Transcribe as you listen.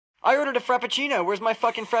I ordered a Frappuccino. Where's my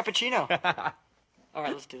fucking Frappuccino?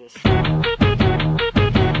 Alright, let's do this.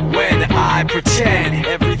 When I pretend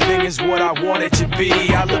everything is what I want it to be,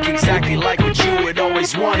 I look exactly like what you had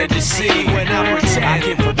always wanted to see. When I pretend I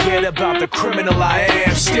can forget about the criminal I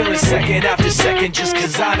am, stealing second after second just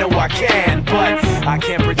cause I know I can. But I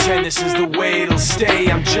can't pretend this is the way it'll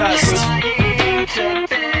stay. I'm just trying to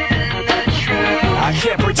bend the truth. I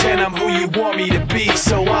can't pretend I'm who you want me to be,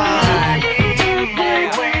 so I'm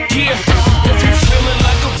if you feeling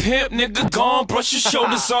like a pimp, nigga, gon' brush your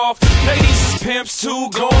shoulders off. Ladies is pimps too,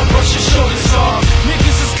 gon' brush your shoulders off.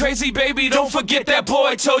 Niggas is crazy, baby, don't forget that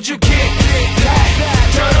boy told you get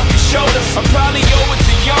that. Turn up your shoulders. I'm probably owe it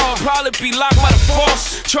to y'all, probably be locked by the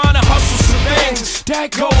force. Trying to hustle some things,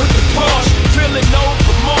 that go with the Porsche. Feeling no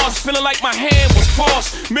remorse, feeling like my hand was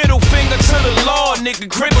forced. Middle finger to the law, nigga,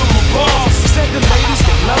 gripping my balls. Said the ladies,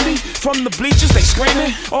 they love me, from the bleachers, they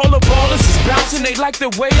screaming. All the ballers is bouncing, they like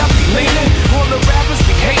the way I be leaning. All the rappers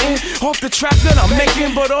be hating, off the track that I'm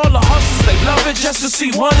making. But all the hustlers, they love it just to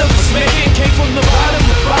see one of us make it. Came from the bottom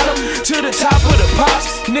to the top of the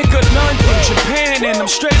pops. Nigga, none from Japan, and I'm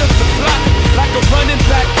straight up the block. Like a running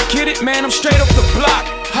back, get it, man, I'm straight up the block.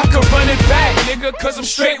 I can run it back, nigga, cause I'm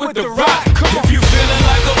straight with the rock. If you feeling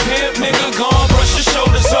like a pimp, nigga, gon' brush your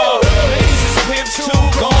shoulders off. Ladies is pimps too,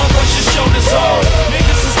 gon' brush your shoulders off.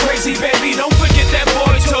 Niggas is crazy, baby, don't forget that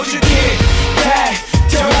boy told you get that.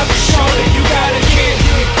 Turn up your shoulder, you gotta get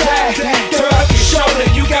that. Turn up your shoulder,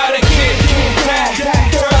 you gotta get that.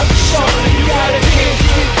 Turn up your shoulder, you gotta get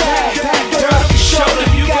that. Turn up your shoulder,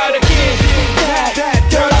 you gotta get that.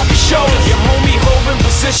 Turn up your shoulder. Your homie holding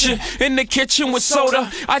position in the kitchen with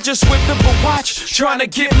soda. I just whipped up a watch, trying to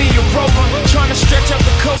get me a rover. Trying to stretch out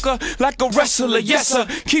the coca like a wrestler, yes sir.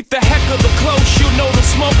 Keep the heck of the close, you know the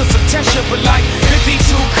smoker's attention. But like 52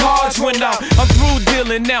 cars went out, I'm through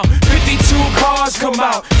dealing now. 52 cars come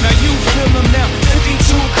out, now you feel them now.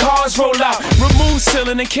 52 cars roll out, remove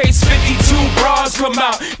ceiling in case 52 bras come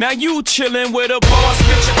out. Now you chillin' with a boss,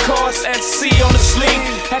 bitch your cars at sea on the sleeve.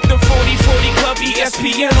 At the 4040 club,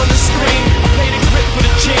 ESPN on the screen. I play the grip for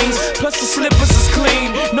the jeans, plus the slippers is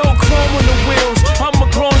clean. No chrome on the wheels, I'm a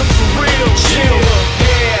grown up for real. Chill,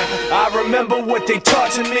 yeah, I remember what they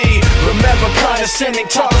taught to me. Remember condescending,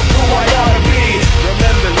 taught them who I ought to be.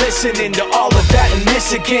 Remember listening to all of that and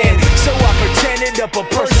this again. So I pretended up a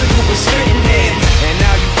person who was fitting in. And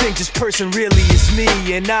now you think this person really is me.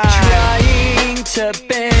 And I'm trying to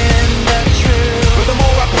bend the truth. But the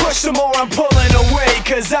more I push, the more I'm pulling away.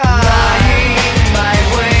 Cause I'm lying my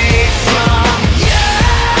way from you.